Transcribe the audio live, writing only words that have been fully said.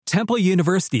Temple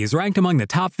University is ranked among the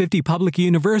top 50 public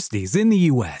universities in the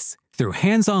U.S. Through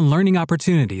hands-on learning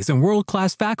opportunities and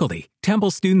world-class faculty,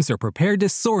 Temple students are prepared to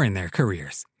soar in their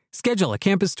careers. Schedule a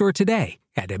campus tour today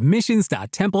at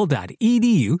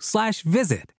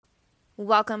admissions.temple.edu/visit.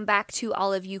 Welcome back to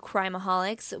all of you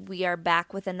crimeaholics. We are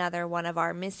back with another one of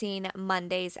our Missing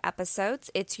Mondays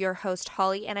episodes. It's your host,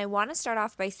 Holly, and I want to start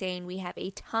off by saying we have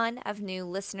a ton of new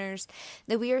listeners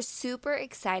that we are super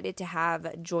excited to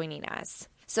have joining us.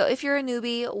 So if you're a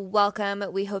newbie, welcome.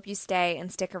 We hope you stay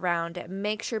and stick around.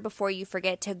 Make sure before you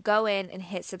forget to go in and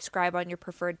hit subscribe on your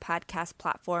preferred podcast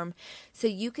platform so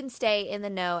you can stay in the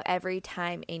know every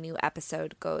time a new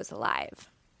episode goes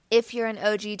live. If you're an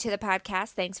OG to the podcast,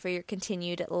 thanks for your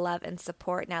continued love and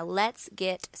support. Now let's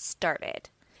get started.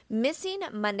 Missing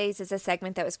Mondays is a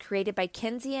segment that was created by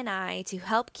Kenzie and I to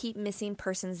help keep missing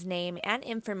persons' name and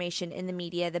information in the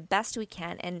media the best we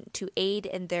can and to aid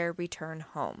in their return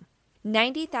home.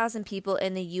 90,000 people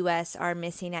in the U.S. are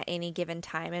missing at any given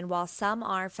time, and while some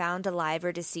are found alive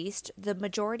or deceased, the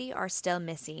majority are still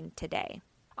missing today.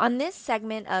 On this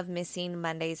segment of Missing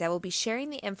Mondays, I will be sharing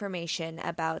the information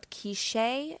about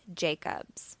Keeshae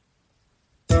Jacobs.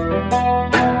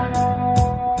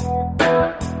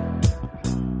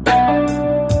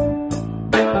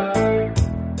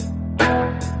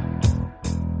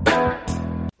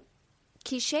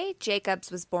 Keeshae Jacobs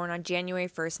was born on January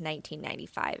 1st,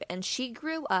 1995, and she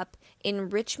grew up in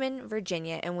Richmond,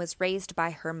 Virginia, and was raised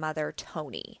by her mother,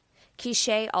 Toni.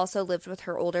 Keeshae also lived with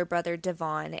her older brother,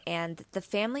 Devon, and the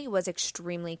family was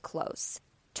extremely close.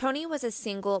 Toni was a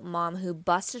single mom who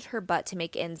busted her butt to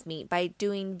make ends meet by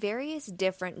doing various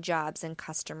different jobs in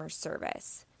customer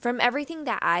service. From everything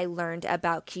that I learned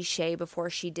about Keeshae before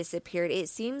she disappeared, it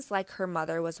seems like her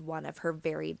mother was one of her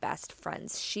very best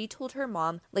friends. She told her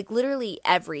mom, literally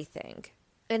everything.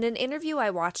 In an interview I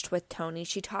watched with Toni,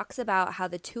 she talks about how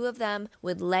the two of them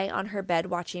would lay on her bed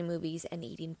watching movies and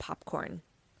eating popcorn.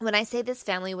 When I say this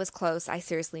family was close, I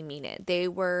seriously mean it. They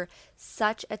were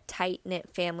such a tight-knit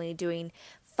family doing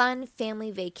fun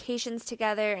family vacations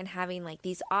together and having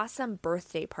these awesome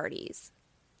birthday parties.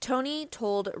 Toni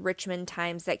told Richmond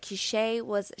Times that Keeshae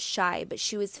was shy, but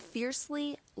she was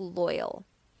fiercely loyal.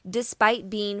 Despite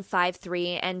being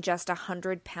 5'3" and just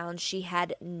 100 pounds, she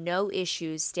had no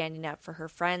issues standing up for her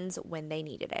friends when they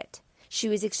needed it. She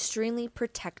was extremely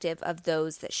protective of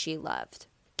those that she loved.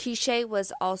 Keeshae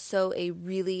was also a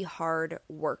really hard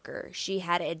worker. She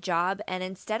had a job, and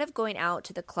instead of going out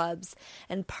to the clubs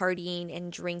and partying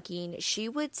and drinking, she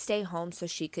would stay home so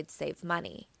she could save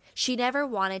money. She never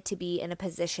wanted to be in a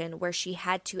position where she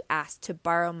had to ask to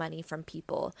borrow money from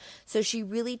people, so she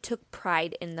really took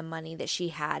pride in the money that she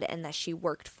had and that she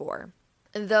worked for.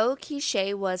 Though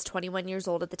Keeshae was 21 years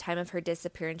old at the time of her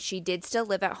disappearance, she did still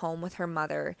live at home with her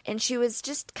mother, and she was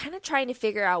just kind of trying to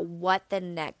figure out what the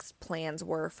next plans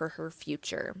were for her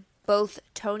future. Both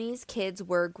Toni's kids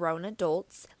were grown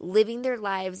adults, living their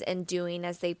lives and doing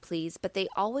as they pleased, but they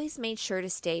always made sure to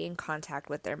stay in contact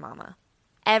with their mama.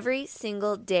 Every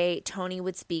single day, Toni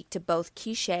would speak to both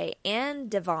Keeshae and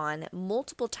Devon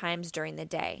multiple times during the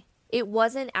day. It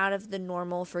wasn't out of the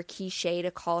normal for Keeshae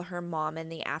to call her mom in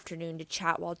the afternoon to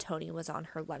chat while Toni was on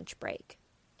her lunch break.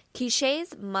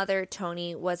 Keeshae's mother,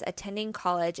 Toni, was attending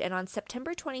college, and on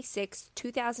September 26,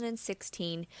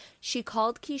 2016, she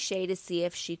called Keeshae to see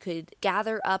if she could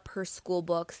gather up her school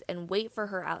books and wait for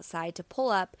her outside to pull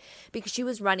up because she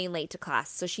was running late to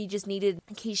class. So she just needed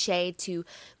Keeshae to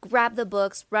grab the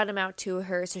books, run them out to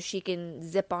her so she can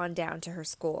zip on down to her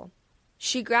school.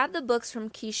 She grabbed the books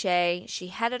from Keeshae, she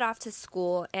headed off to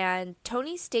school, and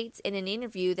Toni states in an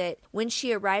interview that when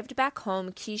she arrived back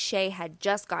home, Keeshae had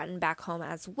just gotten back home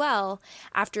as well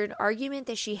after an argument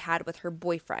that she had with her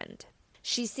boyfriend.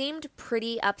 She seemed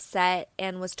pretty upset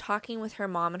and was talking with her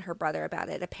mom and her brother about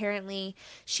it. Apparently,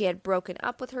 she had broken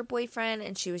up with her boyfriend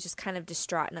and she was just kind of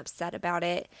distraught and upset about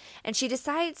it. And she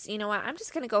decides, you know what, I'm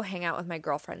just going to go hang out with my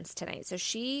girlfriends tonight. So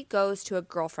she goes to a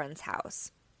girlfriend's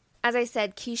house. As I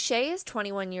said, Keeshae is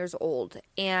 21 years old,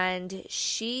 and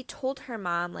she told her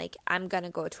mom, I'm going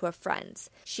to go to a friend's.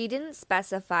 She didn't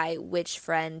specify which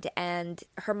friend, and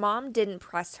her mom didn't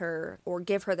press her or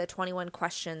give her the 21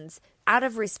 questions out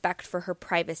of respect for her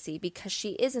privacy because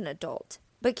she is an adult.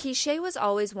 But Keeshae was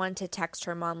always one to text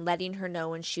her mom, letting her know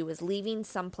when she was leaving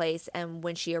someplace and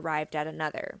when she arrived at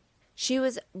another. She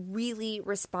was really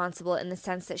responsible in the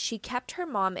sense that she kept her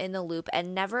mom in the loop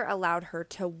and never allowed her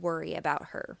to worry about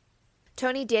her.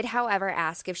 Toni did, however,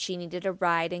 ask if she needed a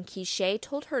ride, and Keeshae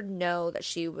told her no, that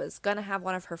she was going to have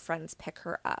one of her friends pick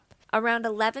her up. Around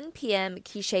 11 p.m.,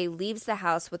 Keeshae leaves the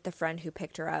house with the friend who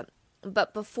picked her up.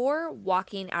 But before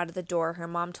walking out of the door, her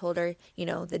mom told her,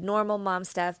 the normal mom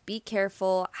stuff, be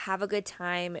careful, have a good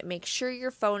time, make sure your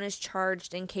phone is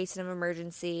charged in case of an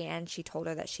emergency, and she told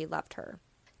her that she loved her.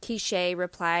 Keeshae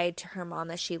replied to her mom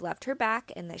that she loved her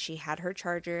back and that she had her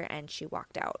charger, and she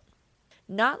walked out.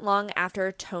 Not long after,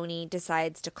 Toni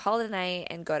decides to call it a night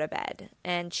and go to bed,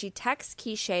 and she texts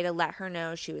Keeshae to let her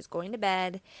know she was going to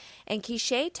bed, and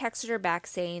Keeshae texted her back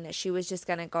saying that she was just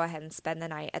going to go ahead and spend the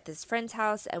night at this friend's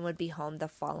house and would be home the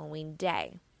following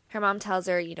day. Her mom tells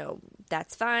her,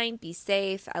 that's fine, be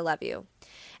safe, I love you.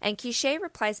 And Keeshae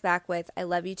replies back with, I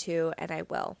love you too, and I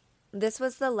will. This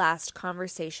was the last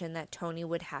conversation that Toni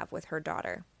would have with her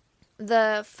daughter.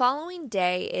 The following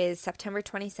day is September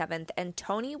 27th, and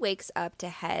Toni wakes up to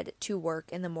head to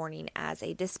work in the morning as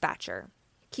a dispatcher.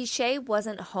 Keeshae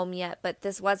wasn't home yet, but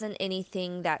this wasn't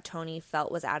anything that Toni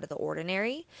felt was out of the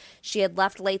ordinary. She had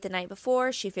left late the night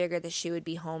before. She figured that she would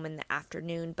be home in the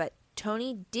afternoon, but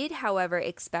Toni did, however,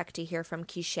 expect to hear from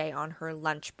Keeshae on her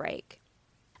lunch break.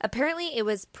 Apparently, it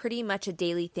was pretty much a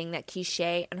daily thing that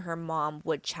Keeshae and her mom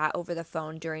would chat over the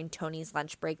phone during Toni's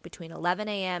lunch break between 11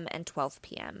 a.m. and 12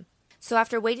 p.m. So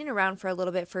after waiting around for a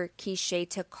little bit for Keeshae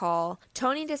to call,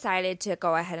 Toni decided to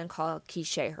go ahead and call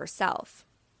Keeshae herself.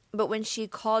 But when she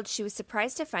called, she was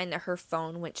surprised to find that her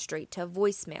phone went straight to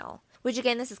voicemail. Which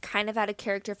again, this is kind of out of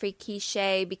character for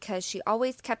Keeshae because she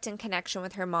always kept in connection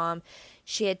with her mom.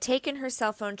 She had taken her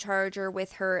cell phone charger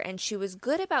with her, and she was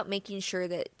good about making sure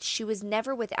that she was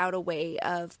never without a way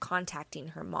of contacting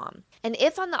her mom. And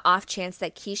if on the off chance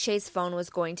that Keeshae's phone was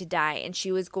going to die and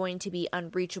she was going to be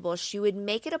unreachable, she would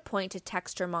make it a point to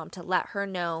text her mom to let her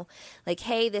know, like,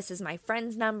 hey, this is my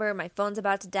friend's number, my phone's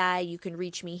about to die, you can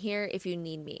reach me here if you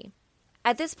need me.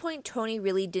 At this point, Toni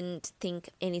really didn't think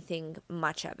anything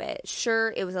much of it.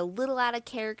 Sure, it was a little out of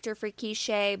character for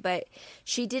Keeshae, but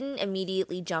she didn't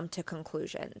immediately jump to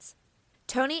conclusions.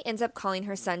 Toni ends up calling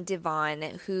her son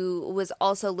Devon, who was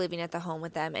also living at the home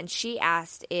with them, and she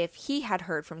asked if he had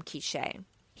heard from Keeshae.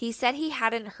 He said he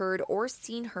hadn't heard or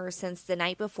seen her since the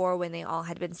night before when they all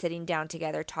had been sitting down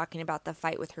together talking about the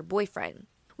fight with her boyfriend.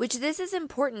 Which this is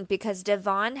important because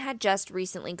Devon had just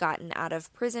recently gotten out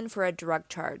of prison for a drug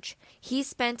charge. He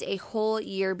spent a whole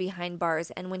year behind bars,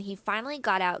 and when he finally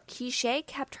got out, Keeshae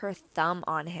kept her thumb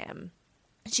on him.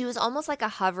 She was almost like a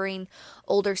hovering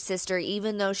older sister,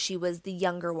 even though she was the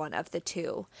younger one of the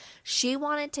two. She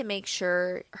wanted to make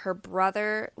sure her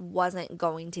brother wasn't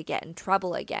going to get in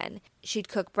trouble again. She'd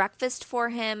cook breakfast for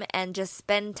him and just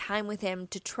spend time with him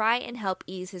to try and help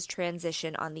ease his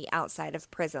transition on the outside of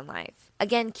prison life.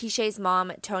 Again, Keeshae's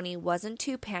mom, Toni, wasn't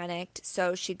too panicked,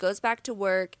 so she goes back to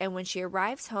work, and when she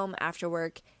arrives home after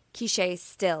work, Keeshae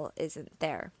still isn't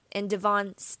there, and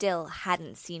Devon still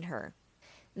hadn't seen her.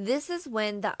 This is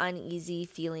when the uneasy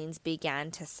feelings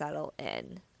began to settle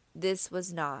in. This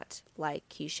was not like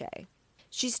Keeshae.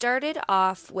 She started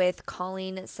off with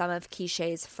calling some of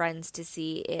Keeshae's friends to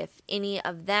see if any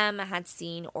of them had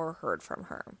seen or heard from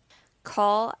her.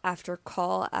 Call after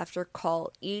call after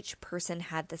call, each person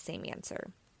had the same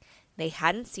answer. They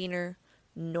hadn't seen her,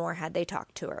 nor had they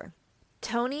talked to her.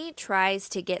 Toni tries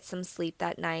to get some sleep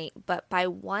that night, but by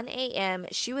 1 a.m.,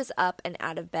 she was up and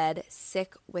out of bed,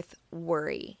 sick with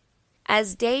worry.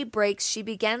 As day breaks, she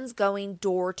begins going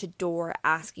door to door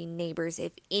asking neighbors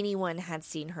if anyone had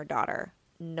seen her daughter.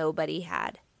 Nobody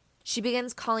had. She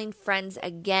begins calling friends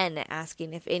again,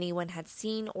 asking if anyone had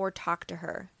seen or talked to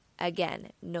her.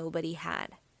 Again, nobody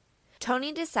had.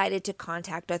 Toni decided to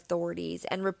contact authorities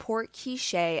and report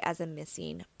Keeshae as a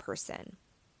missing person.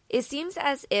 It seems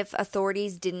as if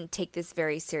authorities didn't take this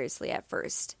very seriously at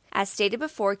first. As stated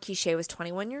before, Keeshae was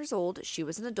 21 years old, she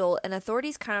was an adult, and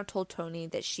authorities kind of told Toni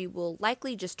that she will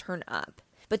likely just turn up.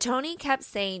 But Toni kept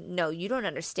saying, no, you don't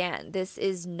understand, this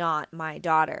is not my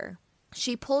daughter.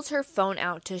 She pulls her phone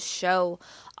out to show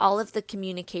all of the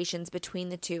communications between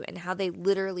the two and how they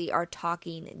literally are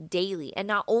talking daily, and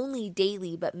not only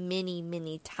daily, but many,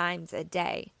 many times a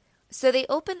day. So they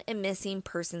open a missing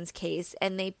persons case,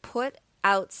 and they put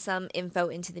out some info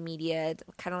into the media,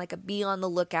 kind of like a be on the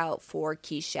lookout for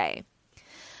Keeshae.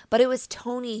 But it was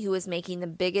Toni who was making the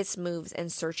biggest moves in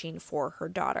searching for her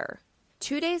daughter.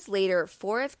 2 days later,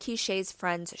 4 of Keeshae's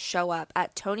friends show up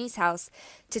at Toni's house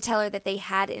to tell her that they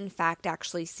had in fact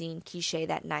actually seen Keeshae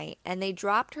that night, and they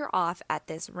dropped her off at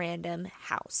this random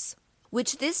house.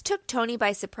 Which this took Toni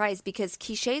by surprise because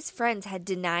Keeshae's friends had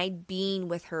denied being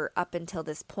with her up until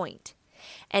this point.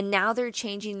 And now they're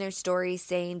changing their story,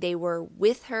 saying they were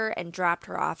with her and dropped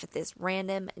her off at this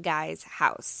random guy's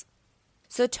house.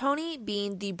 So Toni,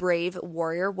 being the brave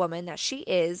warrior woman that she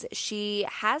is, she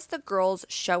has the girls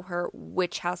show her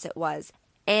which house it was.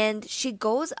 and she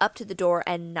goes up to the door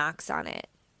and knocks on it.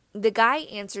 The guy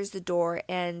answers the door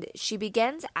and she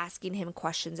begins asking him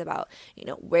questions about,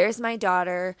 where's my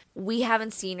daughter? We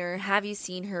haven't seen her. Have you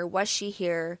seen her? Was she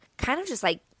here? Kind of just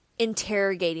like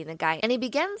interrogating the guy. And he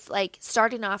begins like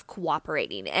starting off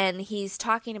cooperating, and he's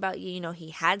talking about,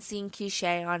 he had seen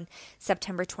Keeshae on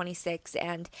September 26th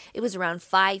and it was around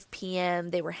 5 p.m.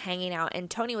 They were hanging out,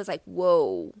 and Tony was like,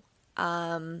 whoa,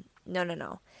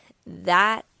 no.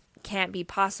 That can't be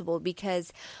possible,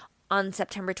 because on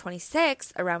September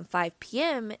 26th, around 5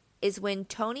 p.m., is when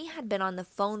Tony had been on the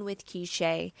phone with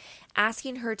Keeshae,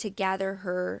 asking her to gather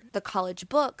her the college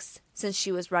books since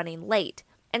she was running late.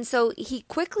 And so he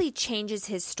quickly changes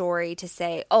his story to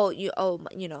say,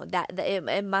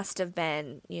 it must have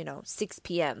been, 6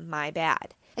 p.m., my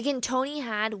bad. Again, Tony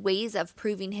had ways of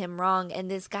proving him wrong,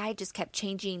 and this guy just kept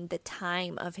changing the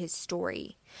time of his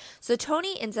story. So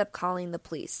Tony ends up calling the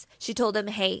police. She told him,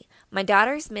 hey, my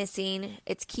daughter's missing.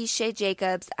 It's Keeshae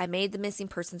Jacobs. I made the missing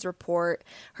persons report.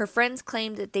 Her friends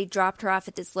claimed that they dropped her off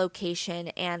at this location,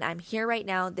 and I'm here right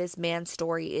now. This man's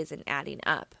story isn't adding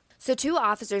up. So 2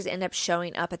 officers end up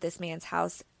showing up at this man's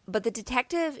house, but the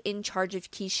detective in charge of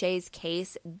Keeshae's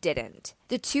case didn't.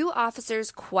 The 2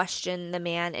 officers question the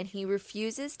man, and he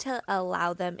refuses to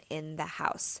allow them in the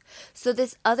house. So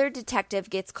this other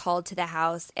detective gets called to the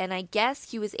house, and I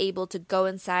guess he was able to go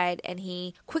inside, and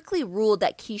he quickly ruled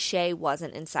that Keeshae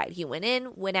wasn't inside. He went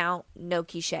in, went out, no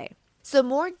Keeshae. So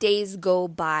more days go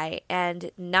by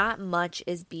and not much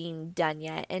is being done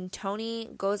yet, and Tony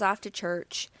goes off to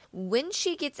church. When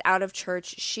she gets out of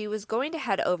church, she was going to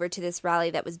head over to this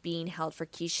rally that was being held for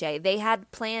Keeshae. They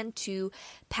had planned to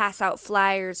pass out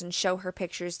flyers and show her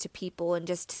pictures to people and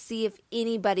just see if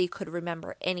anybody could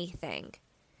remember anything.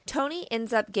 Tony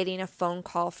ends up getting a phone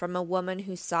call from a woman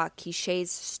who saw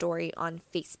Keeshae's story on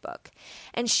Facebook,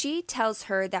 and she tells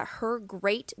her that her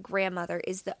great-grandmother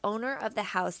is the owner of the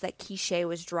house that Keeshae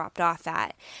was dropped off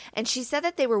at, and she said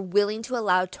that they were willing to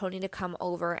allow Tony to come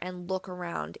over and look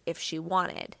around if she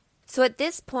wanted. So at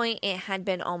this point, it had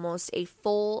been almost a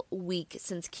full week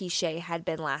since Keeshae had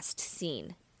been last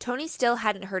seen. Tony still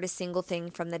hadn't heard a single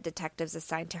thing from the detectives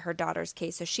assigned to her daughter's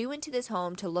case, so she went to this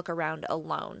home to look around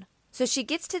alone. So she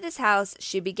gets to this house,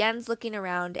 she begins looking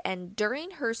around, and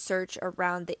during her search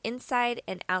around the inside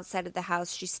and outside of the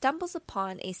house, she stumbles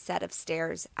upon a set of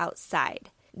stairs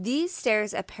outside. These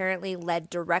stairs apparently led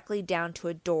directly down to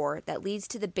a door that leads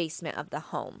to the basement of the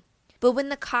home. But when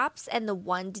the cops and the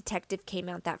one detective came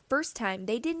out that first time,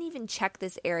 they didn't even check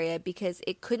this area because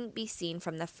it couldn't be seen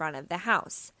from the front of the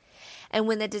house. And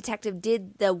when the detective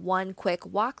did the one quick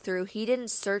walkthrough, he didn't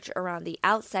search around the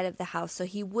outside of the house, so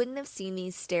he wouldn't have seen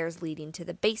these stairs leading to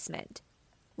the basement.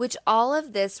 Which all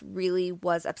of this really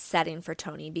was upsetting for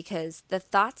Tony, because the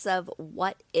thoughts of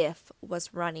what if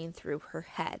was running through her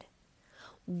head.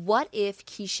 What if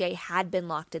Keeshae had been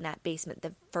locked in that basement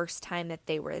the first time that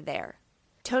they were there?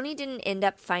 Tony didn't end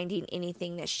up finding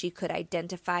anything that she could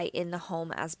identify in the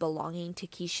home as belonging to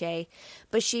Keeshae,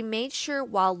 but she made sure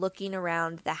while looking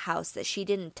around the house that she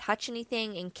didn't touch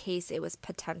anything in case it was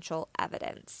potential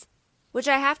evidence. Which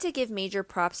I have to give major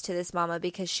props to this mama,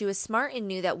 because she was smart and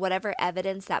knew that whatever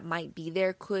evidence that might be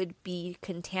there could be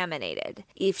contaminated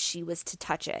if she was to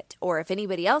touch it, or if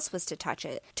anybody else was to touch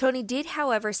it. Tony did,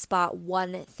 however, spot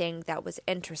one thing that was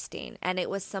interesting, and it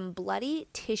was some bloody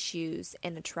tissues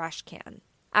in a trash can.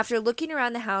 After looking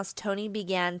around the house, Tony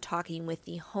began talking with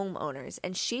the homeowners,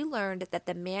 and she learned that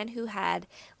the man who had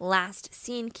last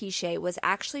seen Keeshae was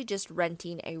actually just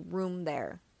renting a room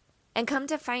there. And come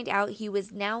to find out, he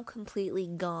was now completely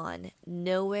gone,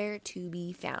 nowhere to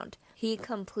be found. He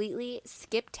completely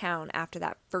skipped town after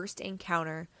that first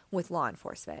encounter with law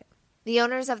enforcement. The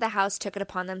owners of the house took it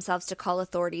upon themselves to call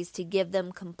authorities to give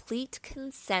them complete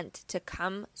consent to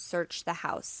come search the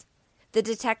house. The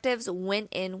detectives went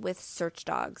in with search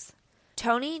dogs.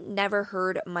 Tony never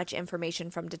heard much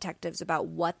information from detectives about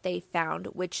what they found,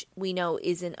 which we know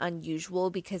isn't unusual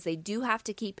because they do have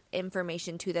to keep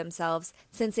information to themselves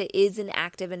since it is an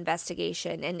active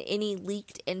investigation and any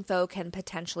leaked info can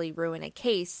potentially ruin a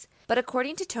case. But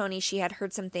according to Tony, she had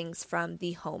heard some things from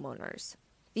the homeowners.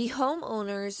 The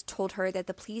homeowners told her that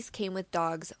the police came with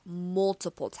dogs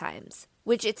multiple times,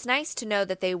 which it's nice to know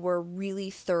that they were really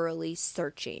thoroughly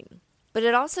searching. But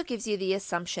it also gives you the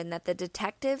assumption that the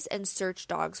detectives and search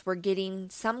dogs were getting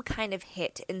some kind of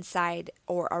hit inside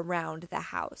or around the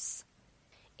house.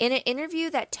 In an interview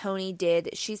that Tony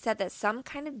did, she said that some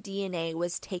kind of DNA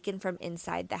was taken from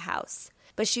inside the house,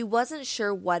 but she wasn't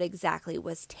sure what exactly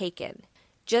was taken,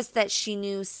 just that she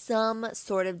knew some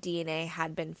sort of DNA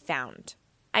had been found.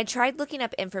 I tried looking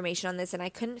up information on this and I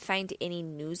couldn't find any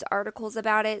news articles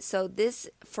about it, so this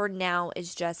for now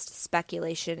is just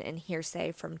speculation and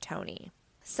hearsay from Tony.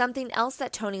 Something else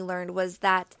that Tony learned was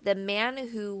that the man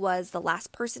who was the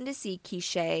last person to see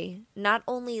Keeshae not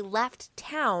only left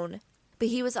town, but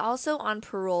he was also on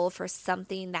parole for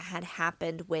something that had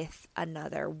happened with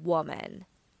another woman.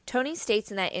 Tony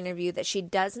states in that interview that she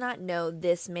does not know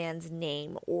this man's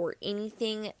name or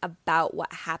anything about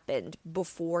what happened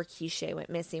before Keeshae went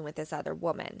missing with this other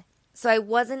woman. So I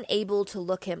wasn't able to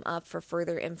look him up for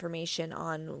further information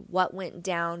on what went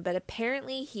down, but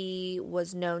apparently he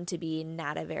was known to be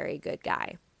not a very good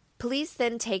guy. Police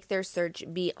then take their search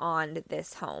beyond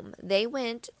this home. They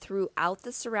went throughout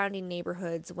the surrounding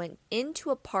neighborhoods, went into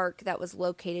a park that was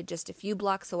located just a few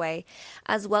blocks away,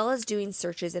 as well as doing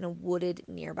searches in a wooded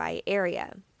nearby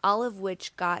area, all of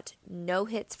which got no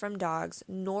hits from dogs,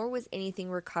 nor was anything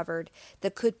recovered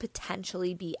that could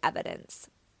potentially be evidence.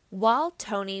 While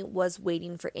Tony was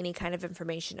waiting for any kind of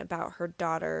information about her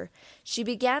daughter, she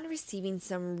began receiving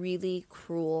some really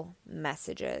cruel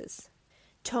messages.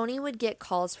 Tony would get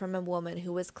calls from a woman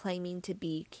who was claiming to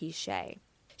be Keeshae.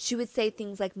 She would say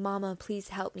things like, "Mama, please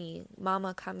help me.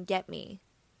 Mama, come get me."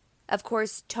 Of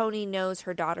course, Tony knows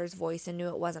her daughter's voice and knew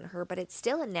it wasn't her, but it's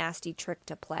still a nasty trick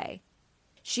to play.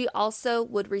 She also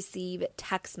would receive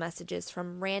text messages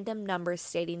from random numbers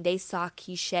stating they saw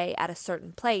Keeshae at a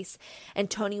certain place, and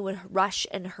Tony would rush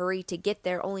and hurry to get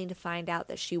there only to find out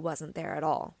that she wasn't there at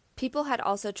all. People had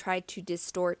also tried to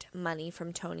distort money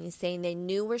from Tony, saying they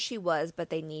knew where she was, but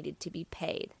they needed to be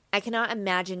paid. I cannot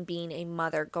imagine being a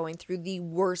mother going through the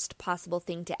worst possible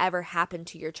thing to ever happen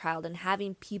to your child and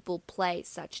having people play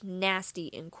such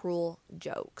nasty and cruel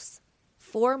jokes.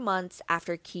 4 months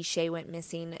after Keeshae went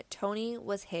missing, Tony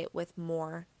was hit with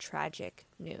more tragic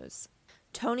news.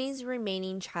 Tony's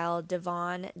remaining child,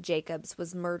 Devon Jacobs,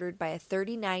 was murdered by a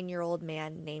 39-year-old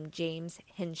man named James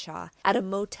Hinshaw at a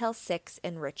Motel 6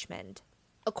 in Richmond.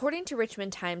 According to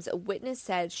Richmond Times, a witness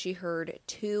said she heard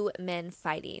 2 men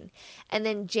fighting, and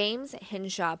then James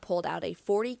Hinshaw pulled out a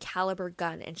 .40 caliber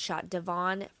gun and shot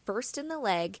Devon first in the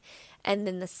leg, and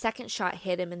then the second shot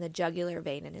hit him in the jugular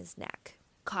vein in his neck,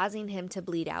 causing him to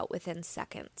bleed out within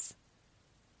seconds.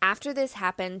 After this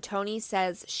happened, Tony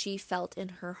says she felt in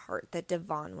her heart that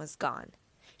Devon was gone.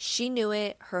 She knew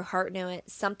it, her heart knew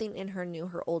it, something in her knew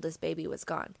her oldest baby was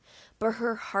gone. But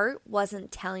her heart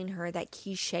wasn't telling her that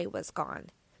Keeshae was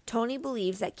gone. Tony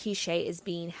believes that Keeshae is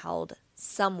being held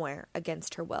somewhere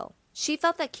against her will. She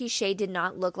felt that Keeshae did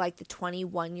not look like the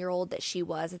 21-year-old that she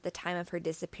was at the time of her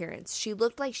disappearance. She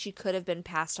looked like she could have been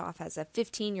passed off as a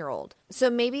 15-year-old. So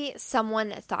maybe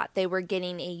someone thought they were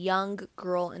getting a young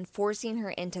girl and forcing her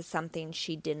into something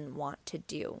she didn't want to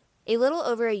do. A little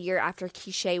over a year after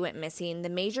Keeshae went missing, the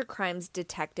major crimes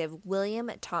detective William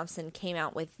Thompson came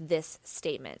out with this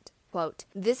statement. Quote,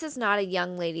 "This is not a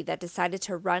young lady that decided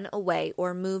to run away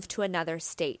or move to another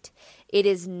state. It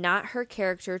is not her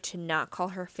character to not call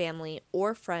her family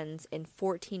or friends in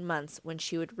 14 months when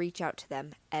she would reach out to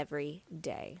them every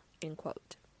day." End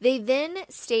quote. They then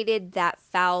stated that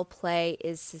foul play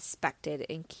is suspected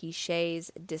in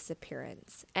Keeshae's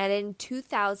disappearance. And in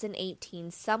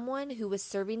 2018, someone who was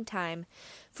serving time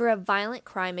for a violent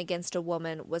crime against a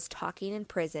woman was talking in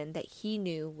prison that he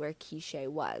knew where Keeshae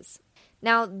was.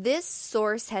 Now, this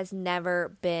source has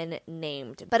never been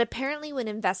named, but apparently when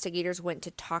investigators went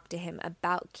to talk to him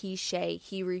about Keeshae,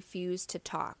 he refused to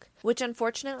talk, which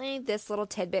unfortunately, this little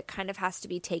tidbit kind of has to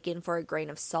be taken for a grain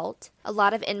of salt. A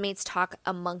lot of inmates talk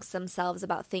amongst themselves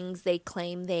about things they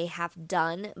claim they have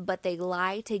done, but they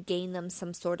lie to gain them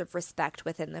some sort of respect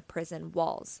within the prison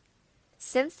walls.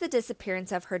 Since the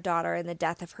disappearance of her daughter and the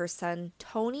death of her son,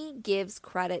 Tony gives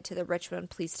credit to the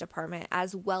Richmond Police Department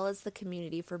as well as the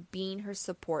community for being her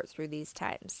support through these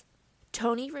times.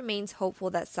 Tony remains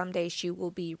hopeful that someday she will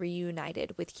be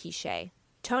reunited with Keeshae.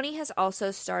 Tony has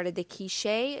also started the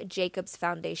Keeshae Jacobs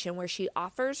Foundation, where she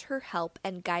offers her help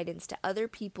and guidance to other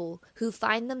people who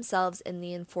find themselves in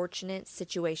the unfortunate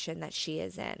situation that she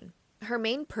is in. Her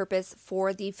main purpose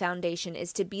for the foundation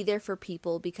is to be there for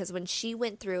people because when she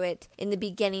went through it in the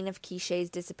beginning of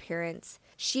Keeshae's disappearance,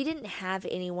 she didn't have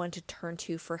anyone to turn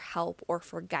to for help or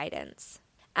for guidance.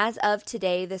 As of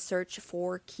today, the search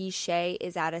for Keeshae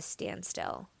is at a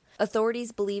standstill.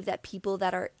 Authorities believe that people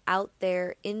that are out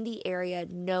there in the area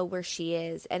know where she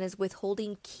is and is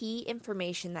withholding key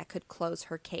information that could close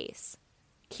her case.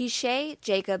 Keeshae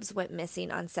Jacobs went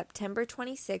missing on September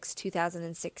 26,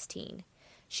 2016.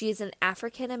 She is an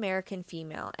African-American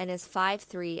female and is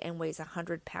 5'3" and weighs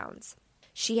 100 pounds.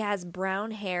 She has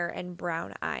brown hair and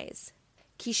brown eyes.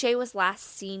 Keeshae was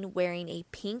last seen wearing a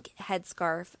pink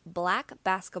headscarf, black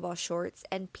basketball shorts,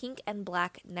 and pink and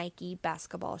black Nike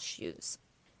basketball shoes.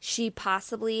 She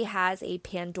possibly has a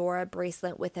Pandora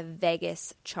bracelet with a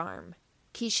Vegas charm.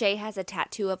 Keeshae has a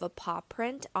tattoo of a paw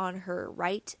print on her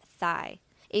right thigh,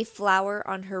 a flower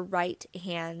on her right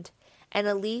hand, and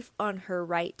a leaf on her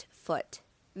right foot.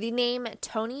 The name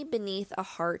Toni beneath a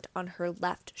heart on her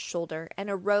left shoulder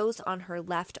and a rose on her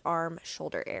left arm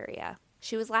shoulder area.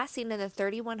 She was last seen in the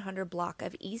 3100 block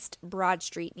of East Broad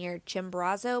Street near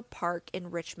Chimborazo Park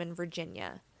in Richmond,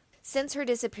 Virginia. Since her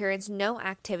disappearance, no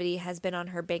activity has been on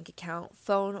her bank account,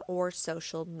 phone, or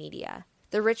social media.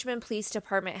 The Richmond Police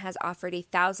Department has offered a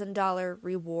 $1,000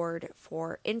 reward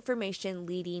for information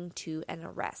leading to an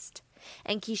arrest.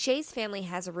 And Keeshae's family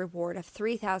has a reward of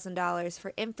 $3,000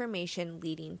 for information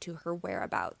leading to her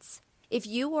whereabouts. If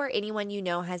you or anyone you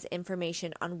know has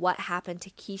information on what happened to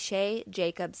Keeshae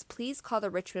Jacobs, please call the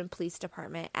Richmond Police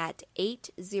Department at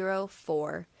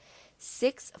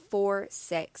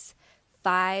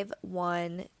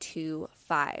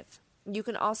 804-646-5125. You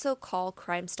can also call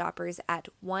Crime Stoppers at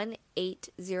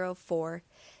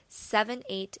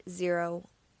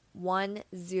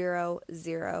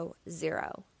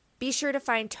 1-804-780-1000. Be sure to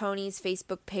find Toni's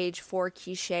Facebook page for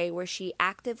Keeshae, where she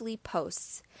actively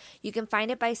posts. You can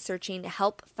find it by searching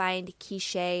Help Find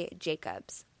Keeshae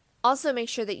Jacobs. Also, make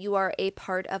sure that you are a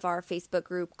part of our Facebook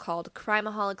group called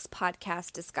Crimeaholics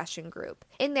Podcast Discussion Group.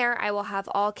 In there, I will have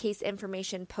all case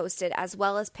information posted as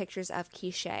well as pictures of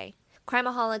Keeshae.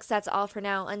 Crimeaholics, that's all for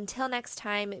now. Until next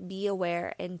time, be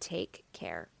aware and take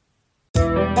care.